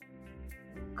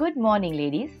Good morning,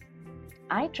 ladies.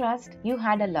 I trust you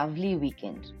had a lovely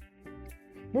weekend.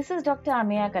 This is Dr.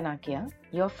 Ameya Kanakiya,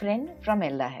 your friend from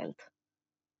Elda Health.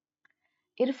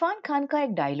 Irfan Khan का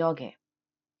एक dialogue है,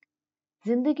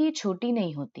 जिंदगी छोटी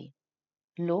नहीं होती,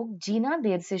 लोग जीना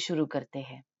देर से शुरू करते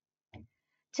हैं।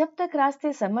 जब तक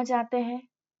रास्ते समझ आते हैं,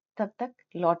 तब तक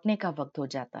लौटने का वक्त हो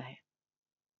जाता है।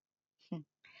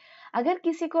 अगर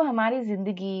किसी को हमारी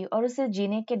जिंदगी और उसे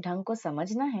जीने के ढंग को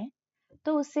समझना है,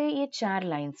 तो उसे ये 4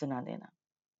 लाइन सुना देना।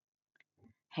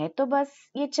 है तो बस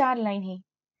ये 4 लाइन ही,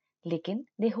 लेकिन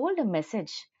they hold a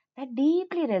message that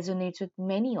deeply resonates with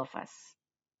many of us.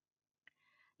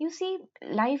 You see,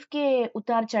 life के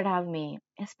उतार चढ़ाव में,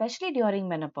 especially during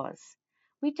menopause,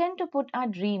 we tend to put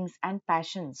our dreams and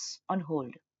passions on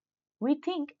hold. We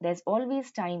think there's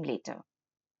always time later.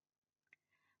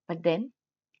 But then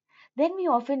we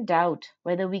often doubt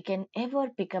whether we can ever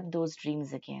pick up those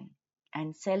dreams again,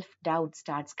 and self-doubt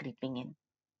starts creeping in.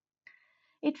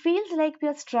 It feels like we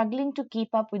are struggling to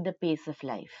keep up with the pace of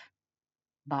life.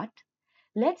 But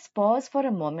let's pause for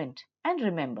a moment and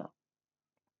remember,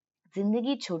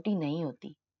 जिंदगी छोटी नहीं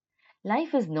होती.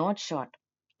 Life is not short.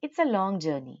 It's a long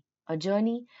a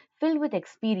journey filled with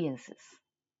experiences.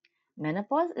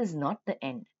 Menopause is not the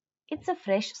end. It's a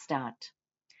fresh start.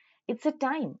 It's a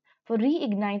time for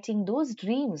reigniting those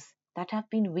dreams that have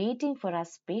been waiting for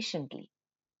us patiently.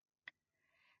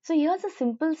 So here's a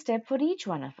simple step for each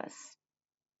one of us.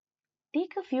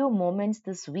 Take a few moments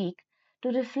this week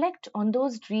to reflect on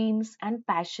those dreams and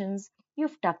passions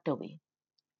you've tucked away.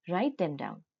 Write them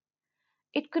down.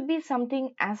 It could be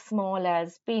something as small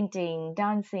as painting,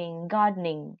 dancing,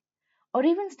 gardening, or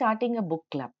even starting a book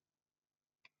club.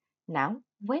 Now,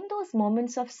 when those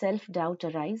moments of self doubt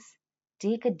arise,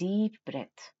 take a deep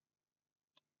breath.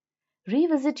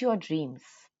 Revisit your dreams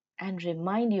and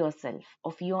remind yourself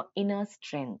of your inner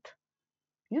strength.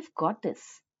 You've got this,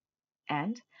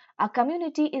 and our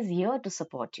community is here to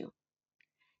support you.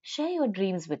 Share your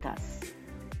dreams with us.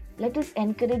 Let us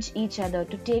encourage each other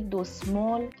to take those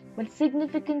small but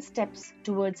significant steps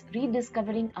towards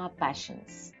rediscovering our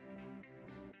passions.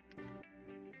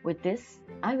 With this,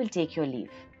 I will take your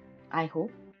leave. I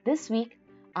hope this week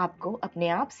आपको अपने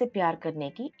आप से प्यार करने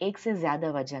की एक से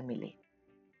ज्यादा वजह मिले.